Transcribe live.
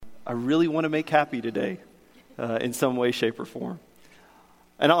I really want to make happy today in some way, shape, or form.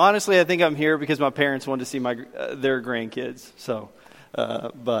 And honestly, I think I'm here because my parents wanted to see their grandkids. So,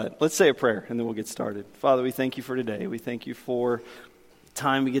 but let's say a prayer and then we'll get started. Father, we thank you for today. We thank you for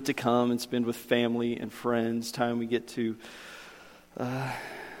time we get to come and spend with family and friends, time we get to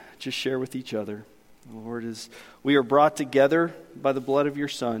just share with each other. Lord, as we are brought together by the blood of your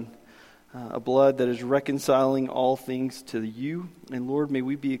Son, a blood that is reconciling all things to you. And Lord, may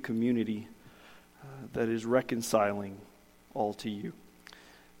we be a community that is reconciling all to you.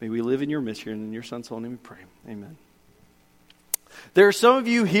 May we live in your mission, and in your Son's holy name we pray. Amen. There are some of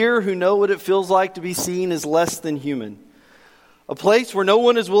you here who know what it feels like to be seen as less than human. A place where no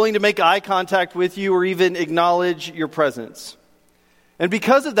one is willing to make eye contact with you or even acknowledge your presence. And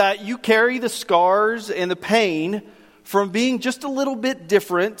because of that, you carry the scars and the pain from being just a little bit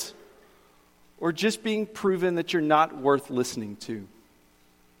different or just being proven that you're not worth listening to.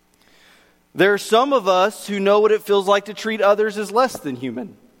 There are some of us who know what it feels like to treat others as less than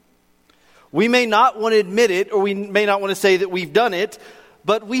human. We may not want to admit it, or we may not want to say that we've done it,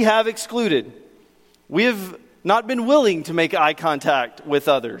 but we have excluded. We have not been willing to make eye contact with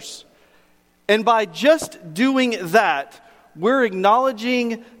others. And by just doing that, we're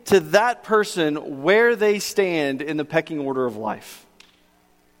acknowledging to that person where they stand in the pecking order of life.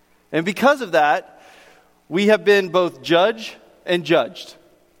 And because of that, we have been both judged and judged.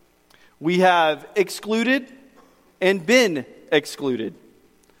 We have excluded and been excluded.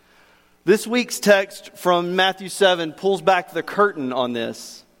 This week's text from Matthew 7 pulls back the curtain on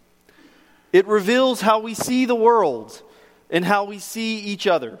this. It reveals how we see the world and how we see each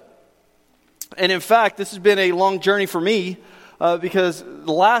other. And in fact, this has been a long journey for me because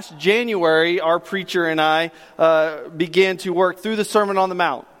last January, our preacher and I began to work through the Sermon on the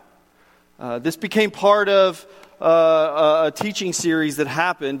Mount. This became part of a teaching series that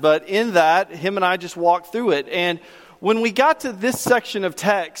happened, but in that, him and I just walked through it. And when we got to this section of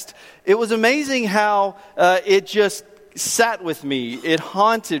text, it was amazing how it just sat with me. It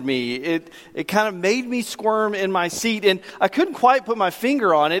haunted me. It kind of made me squirm in my seat, and I couldn't quite put my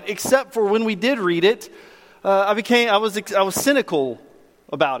finger on it, except for when we did read it, I was cynical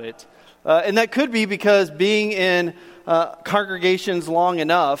about it, and that could be because being in congregations long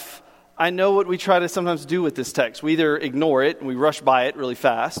enough, I know what we try to sometimes do with this text. We either ignore it and we rush by it really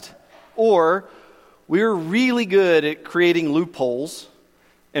fast, or we're really good at creating loopholes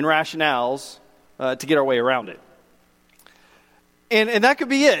and rationales to get our way around it. And that could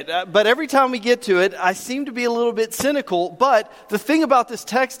be it. But every time we get to it, I seem to be a little bit cynical. But the thing about this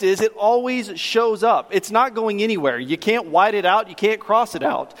text is it always shows up. It's not going anywhere. You can't white it out. You can't cross it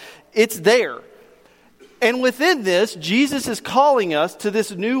out. It's there. And within this, Jesus is calling us to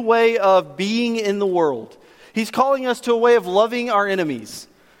this new way of being in the world. He's calling us to a way of loving our enemies,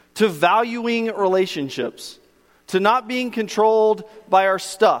 to valuing relationships, to not being controlled by our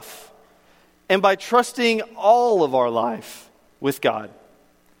stuff, and by trusting all of our life with God.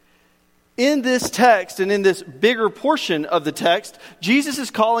 In this text and in this bigger portion of the text, Jesus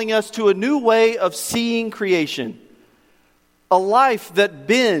is calling us to a new way of seeing creation, a life that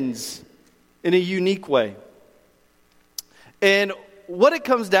bends in a unique way. And what it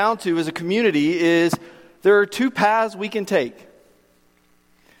comes down to as a community is there are two paths we can take.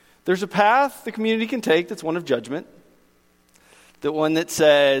 There's a path the community can take that's one of judgment. The one that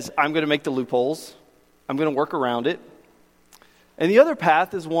says, I'm going to make the loopholes. I'm going to work around it. And the other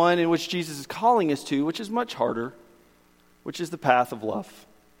path is one in which Jesus is calling us to, which is much harder, which is the path of love.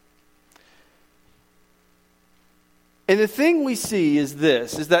 And the thing we see is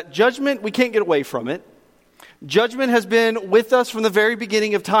this, is that judgment, we can't get away from it. Judgment has been with us from the very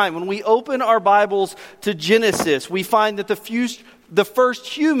beginning of time. When we open our Bibles to Genesis, we find that the first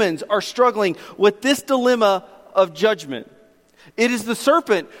humans are struggling with this dilemma of judgment. It is the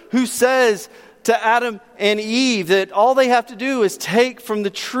serpent who says to Adam and Eve that all they have to do is take from the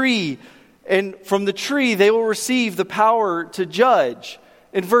tree, and from the tree they will receive the power to judge.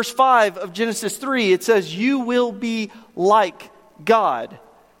 In verse 5 of Genesis 3, it says, you will be like God,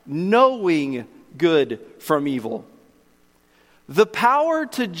 knowing good from evil. The power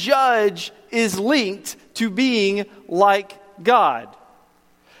to judge is linked to being like God.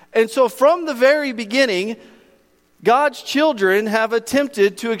 And so from the very beginning, God's children have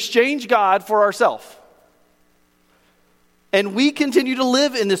attempted to exchange God for ourselves. And we continue to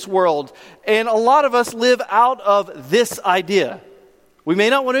live in this world. And a lot of us live out of this idea. We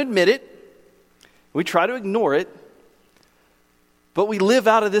may not want to admit it. We try to ignore it. But we live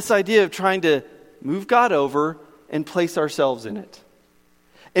out of this idea of trying to move God over and place ourselves in it.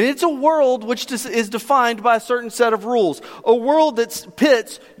 And it's a world which is defined by a certain set of rules. A world that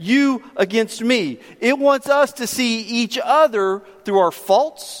pits you against me. It wants us to see each other through our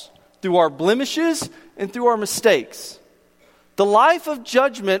faults, through our blemishes, and through our mistakes. The life of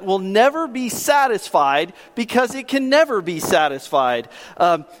judgment will never be satisfied because it can never be satisfied.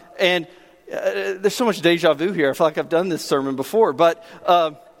 There's so much deja vu here. I feel like I've done this sermon before. But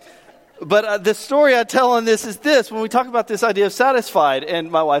the story I tell on this is this. When we talk about this idea of satisfied,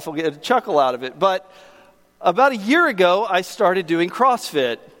 and my wife will get a chuckle out of it. But about a year ago, I started doing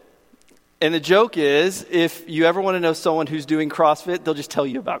CrossFit. And the joke is, if you ever want to know someone who's doing CrossFit, they'll just tell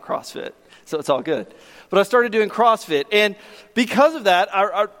you about CrossFit. So it's all good. But I started doing CrossFit. And because of that,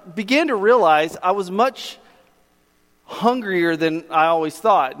 I began to realize I was much hungrier than I always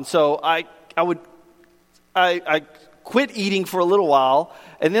thought. And so I quit eating for a little while.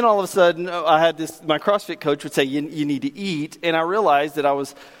 And then all of a sudden, I had my CrossFit coach would say, you need to eat. And I realized that I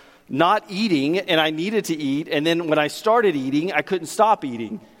was not eating and I needed to eat. And then when I started eating, I couldn't stop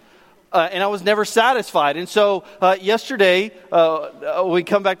eating. And I was never satisfied. And so yesterday, we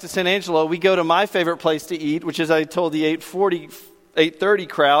come back to San Angelo. We go to my favorite place to eat, which is, I told the 8:30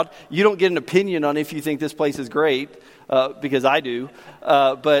 crowd, you don't get an opinion on if you think this place is great, because I do.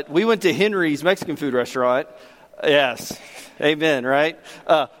 But we went to Henry's Mexican food restaurant. Yes. Amen, right?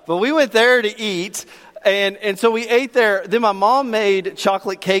 But we went there to eat. And so we ate there. Then my mom made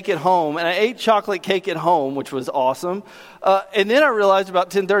chocolate cake at home, and I ate chocolate cake at home, which was awesome. And then I realized about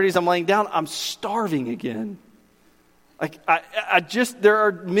 10:30 as I'm laying down, I'm starving again. Like there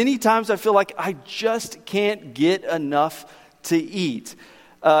are many times I feel like I just can't get enough to eat.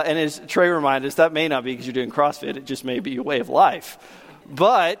 And as Trey reminded us, that may not be because you're doing CrossFit. It just may be a way of life.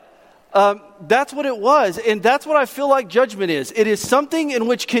 But that's what it was. And that's what I feel like judgment is. It is something in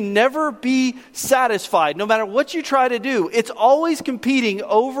which can never be satisfied. No matter what you try to do, it's always competing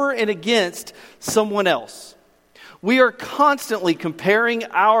over and against someone else. We are constantly comparing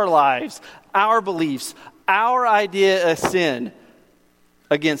our lives, our beliefs, our idea of sin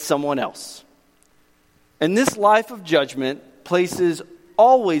against someone else. And this life of judgment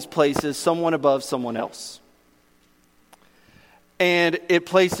always places someone above someone else. And it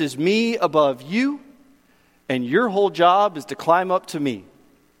places me above you, and your whole job is to climb up to me.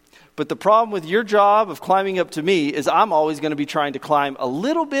 But the problem with your job of climbing up to me is I'm always going to be trying to climb a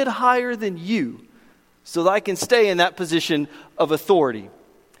little bit higher than you so that I can stay in that position of authority.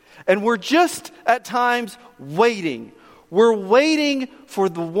 And we're just at times waiting. We're waiting for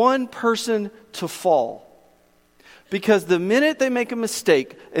the one person to fall. Because the minute they make a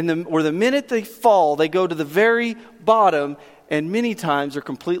mistake, or the minute they fall, they go to the very bottom, and many times are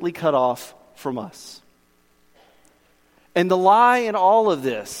completely cut off from us. And the lie in all of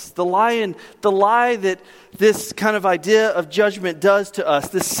this, the lie that this kind of idea of judgment does to us,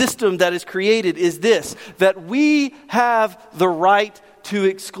 the system that is created is this, that we have the right to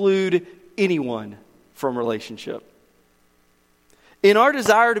exclude anyone from relationship. In our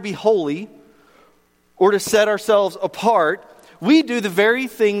desire to be holy, or to set ourselves apart, we do the very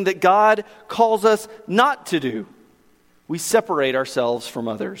thing that God calls us not to do. We separate ourselves from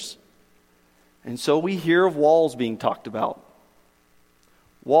others. And so we hear of walls being talked about.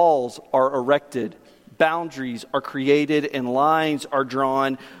 Walls are erected, boundaries are created, and lines are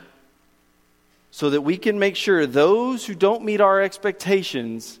drawn so that we can make sure those who don't meet our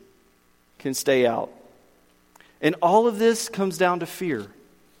expectations can stay out. And all of this comes down to fear.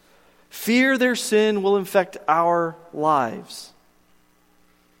 Fear their sin will infect our lives.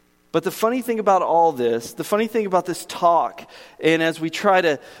 But the funny thing about all this, the funny thing about this talk, and as we try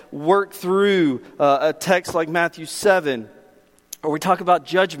to work through a text like Matthew 7, or we talk about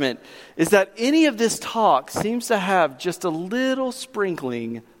judgment, is that any of this talk seems to have just a little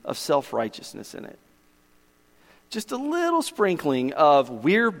sprinkling of self-righteousness in it. Just a little sprinkling of,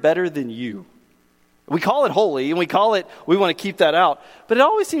 we're better than you. We call it holy, and we want to keep that out. But it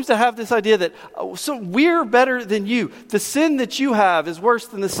always seems to have this idea that, so we're better than you. The sin that you have is worse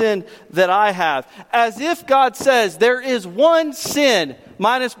than the sin that I have. As if God says there is one sin,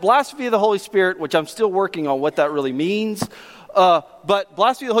 minus blasphemy of the Holy Spirit, which I'm still working on what that really means. But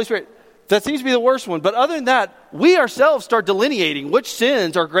blasphemy of the Holy Spirit, that seems to be the worst one. But other than that, we ourselves start delineating which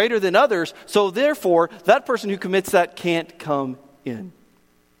sins are greater than others. So therefore, that person who commits that can't come in.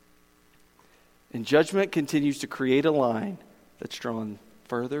 And judgment continues to create a line that's drawn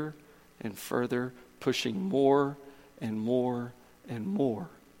further and further, pushing more and more and more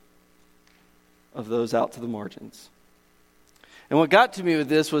of those out to the margins. And what got to me with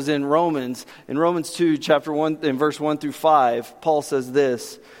this was in Romans 2, chapter 1, in verse 1 through 5, Paul says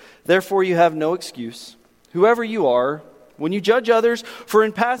this, "Therefore you have no excuse. Whoever you are, When you judge others, for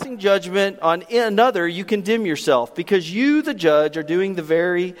in passing judgment on another, you condemn yourself, because you, the judge, are doing the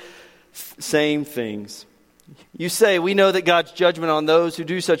very same things. You say, we know that God's judgment on those who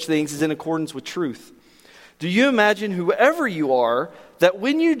do such things is in accordance with truth. Do you imagine, whoever you are, that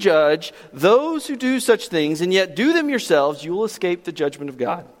when you judge those who do such things and yet do them yourselves, you will escape the judgment of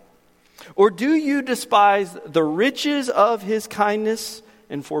God? Or do you despise the riches of his kindness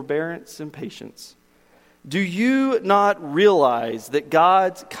and forbearance and patience? Do you not realize that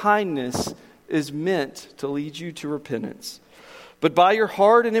God's kindness is meant to lead you to repentance? But by your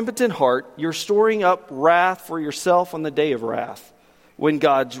hard and impotent heart, you're storing up wrath for yourself on the day of wrath, when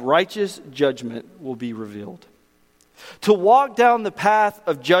God's righteous judgment will be revealed. To walk down the path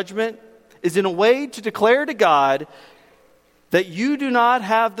of judgment is in a way to declare to God that you do not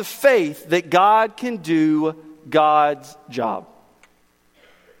have the faith that God can do God's job.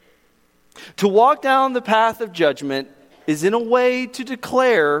 To walk down the path of judgment is in a way to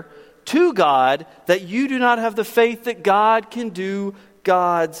declare to God that you do not have the faith that God can do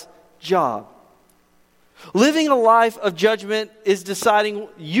God's job. Living a life of judgment is deciding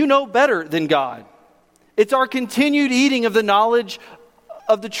you know better than God. It's our continued eating of the knowledge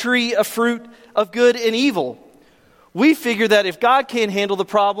of the tree of fruit of good and evil. We figure that if God can't handle the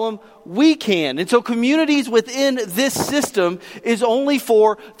problem, we can. And so communities within this system is only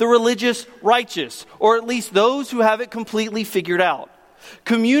for the religious righteous, or at least those who have it completely figured out.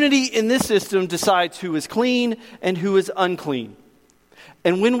 Community in this system decides who is clean and who is unclean.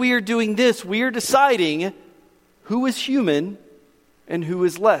 And when we are doing this, we are deciding who is human and who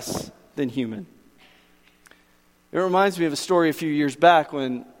is less than human. It reminds me of a story a few years back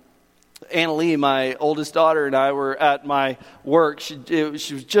when Anna Lee, my oldest daughter, and I were at my work. She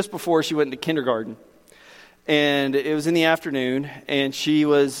was just before she went into kindergarten. And it was in the afternoon, and she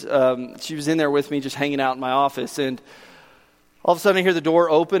was in there with me just hanging out in my office. And all of a sudden I hear the door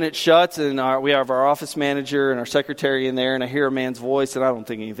open, it shuts, and we have our office manager and our secretary in there, and I hear a man's voice, and I don't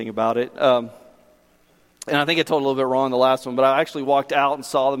think anything about it. And I think I told a little bit wrong in the last one, but I actually walked out and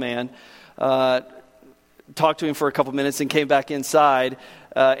saw the man, talked to him for a couple minutes, and came back inside.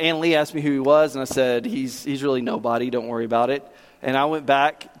 Anna Lee asked me who he was, and I said, he's really nobody, don't worry about it. And I went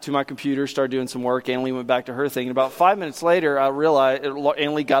back to my computer, started doing some work. Anna Lee went back to her thing. And about 5 minutes later, I realized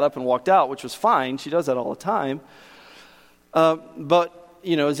Anna Lee got up and walked out, which was fine. She does that all the time. But,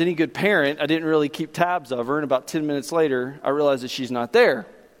 you know, as any good parent, I didn't really keep tabs of her. And about 10 minutes later, I realized that she's not there.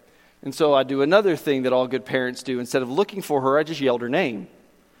 And so I do another thing that all good parents do. Instead of looking for her, I just yelled her name.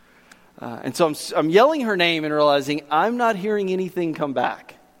 And so I'm yelling her name and realizing I'm not hearing anything come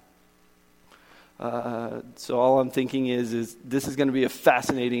back. So all I'm thinking is this is going to be a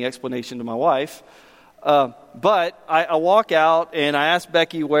fascinating explanation to my wife. But I walk out and I ask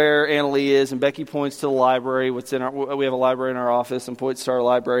Becky where Anna Lee is, and Becky points to the library. We have a library in our office, and points to our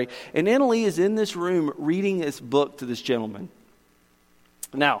library. And Anna Lee is in this room reading this book to this gentleman.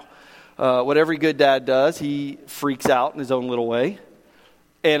 Now, what every good dad does, he freaks out in his own little way.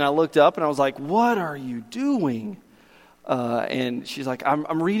 And I looked up and I was like, "What are you doing?" And she's like,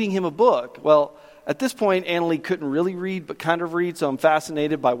 I'm reading him a book. Well, at this point, Anna Lee couldn't really read, but kind of read, so I'm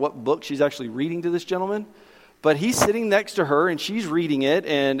fascinated by what book she's actually reading to this gentleman. But he's sitting next to her, and she's reading it,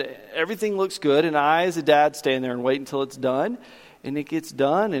 and everything looks good, and I, as a dad, stand there and wait until it's done. And it gets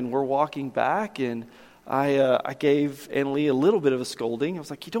done, and we're walking back, and I gave Anna Lee a little bit of a scolding. I was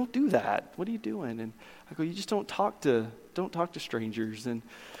like, "You don't do that. What are you doing?" And I go, "You just don't talk to strangers." And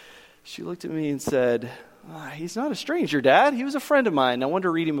she looked at me and said, "He's not a stranger, Dad. He was a friend of mine. I wanted to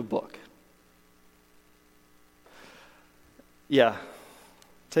read him a book." Yeah,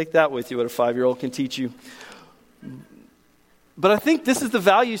 take that with you, what a 5-year-old can teach you. But I think this is the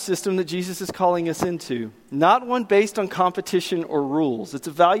value system that Jesus is calling us into. Not one based on competition or rules. It's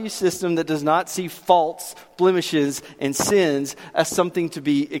a value system that does not see faults, blemishes, and sins as something to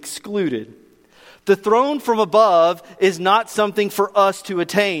be excluded. The throne from above is not something for us to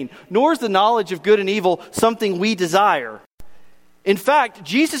attain, nor is the knowledge of good and evil something we desire. In fact,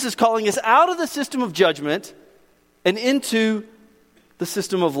 Jesus is calling us out of the system of judgment and into the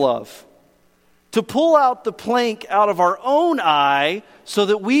system of love. To pull out the plank out of our own eye so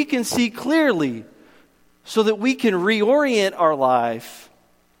that we can see clearly, so that we can reorient our life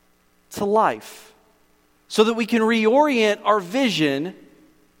to life, so that we can reorient our vision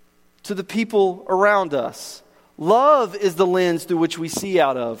to the people around us. Love is the lens through which we see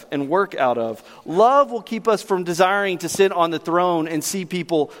out of and work out of. Love will keep us from desiring to sit on the throne and see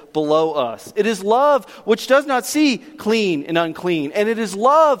people below us. It is love which does not see clean and unclean. And it is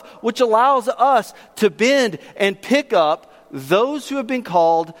love which allows us to bend and pick up those who have been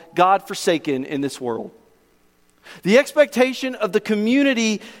called God-forsaken in this world. The expectation of the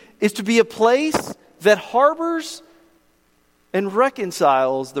community is to be a place that harbors and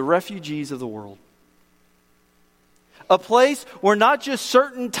reconciles the refugees of the world. A place where not just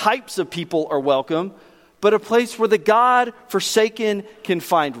certain types of people are welcome, but a place where the God-forsaken can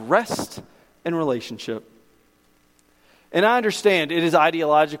find rest and relationship. And I understand it is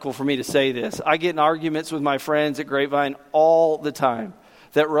ideological for me to say this. I get in arguments with my friends at Grapevine all the time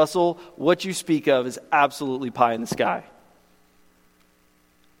that, Russell, what you speak of is absolutely pie in the sky.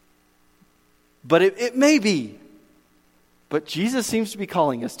 But it may be. But Jesus seems to be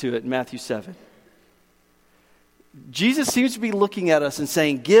calling us to it in Matthew 7. Jesus seems to be looking at us and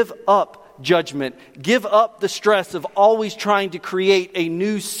saying, give up judgment. Give up the stress of always trying to create a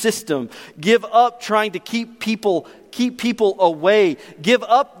new system. Give up trying to keep people away. Give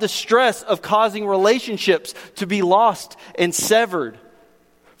up the stress of causing relationships to be lost and severed.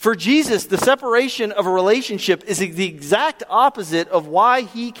 For Jesus, the separation of a relationship is the exact opposite of why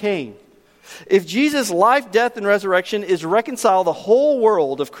he came. If Jesus' life, death, and resurrection is to reconcile the whole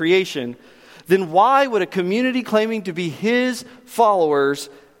world of creation, then why would a community claiming to be his followers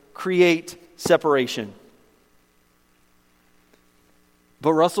create separation?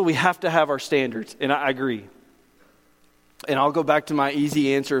 But Russell, we have to have our standards, and I agree. And I'll go back to my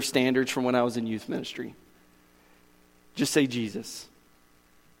easy answer of standards from when I was in youth ministry. Just say Jesus.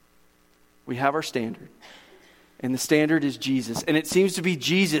 We have our standard. And the standard is Jesus. And it seems to be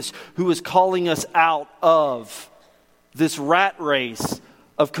Jesus who is calling us out of this rat race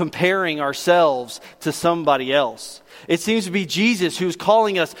of comparing ourselves to somebody else. It seems to be Jesus who's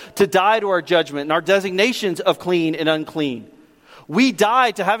calling us to die to our judgment and our designations of clean and unclean. We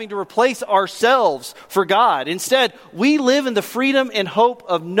die to having to replace ourselves for God. Instead, we live in the freedom and hope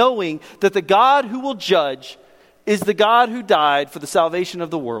of knowing that the God who will judge is the God who died for the salvation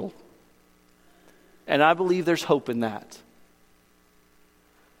of the world. And I believe there's hope in that.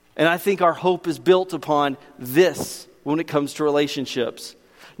 And I think our hope is built upon this when it comes to relationships.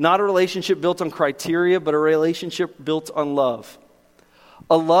 Not a relationship built on criteria, but a relationship built on love.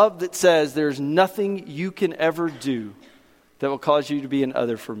 A love that says there's nothing you can ever do that will cause you to be an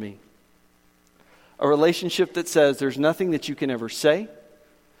other for me. A relationship that says there's nothing that you can ever say,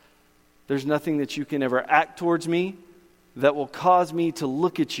 there's nothing that you can ever act towards me that will cause me to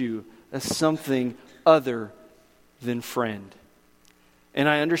look at you as something other than friend. And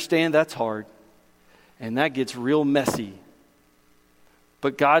I understand that's hard, and that gets real messy.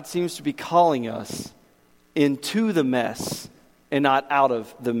 But God seems to be calling us into the mess and not out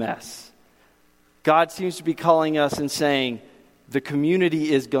of the mess. God seems to be calling us and saying, the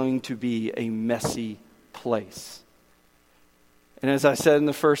community is going to be a messy place. And as I said in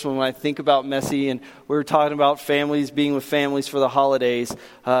the first one, when I think about messy, and we were talking about families being with families for the holidays,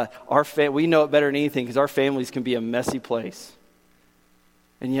 we know it better than anything because our families can be a messy place.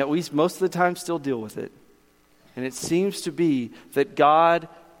 And yet we most of the time still deal with it. And it seems to be that God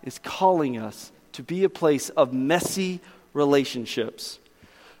is calling us to be a place of messy relationships.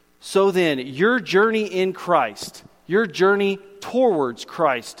 So then, your journey in Christ, your journey towards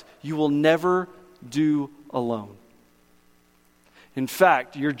Christ, you will never do alone. In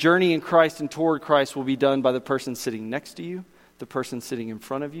fact, your journey in Christ and toward Christ will be done by the person sitting next to you, the person sitting in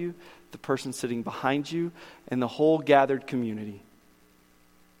front of you, the person sitting behind you, and the whole gathered community.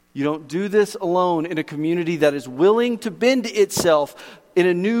 You don't do this alone in a community that is willing to bend itself in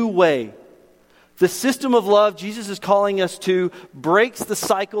a new way. The system of love Jesus is calling us to breaks the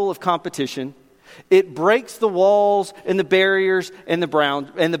cycle of competition. It breaks the walls and the barriers and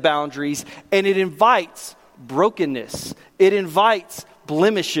the boundaries, and it invites brokenness. It invites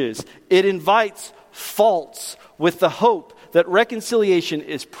blemishes. It invites faults with the hope that reconciliation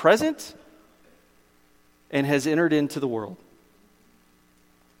is present and has entered into the world.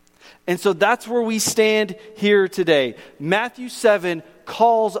 And so that's where we stand here today. Matthew 7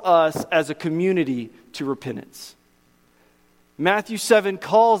 calls us as a community to repentance. Matthew 7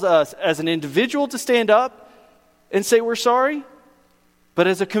 calls us as an individual to stand up and say we're sorry, but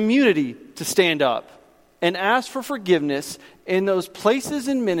as a community to stand up and ask for forgiveness in those places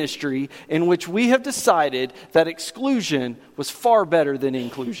in ministry in which we have decided that exclusion was far better than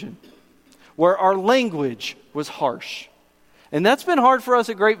inclusion, where our language was harsh. And that's been hard for us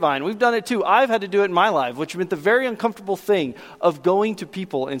at Grapevine. We've done it too. I've had to do it in my life, which meant the very uncomfortable thing of going to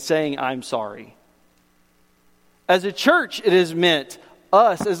people and saying, I'm sorry. As a church, it has meant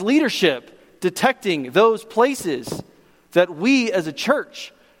us as leadership detecting those places that we as a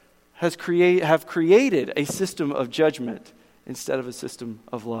church have created a system of judgment instead of a system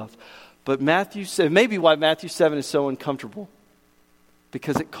of love. But maybe why Matthew 7 is so uncomfortable,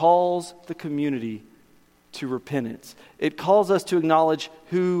 because it calls the community to repentance. It calls us to acknowledge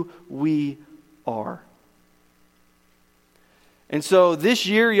who we are. And so this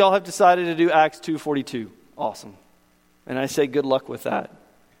year, y'all have decided to do Acts 2:42. Awesome. And I say good luck with that.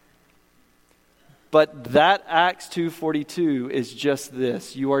 But that Acts 2:42 is just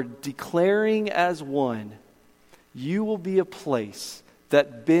this. You are declaring as one, you will be a place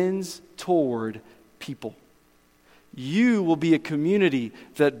that bends toward people. You will be a community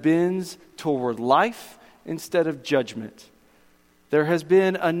that bends toward life instead of judgment. There has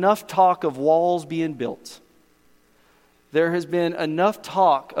been enough talk of walls being built. There has been enough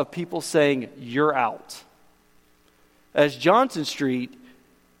talk of people saying, you're out. As Johnson Street,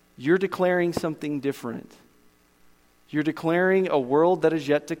 you're declaring something different. You're declaring a world that is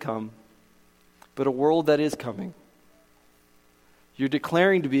yet to come, but a world that is coming. You're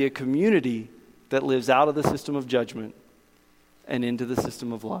declaring to be a community that lives out of the system of judgment and into the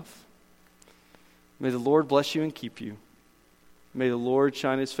system of love. May the Lord bless you and keep you. May the Lord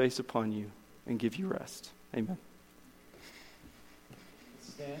shine his face upon you and give you rest. Amen.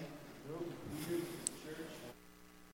 Stand.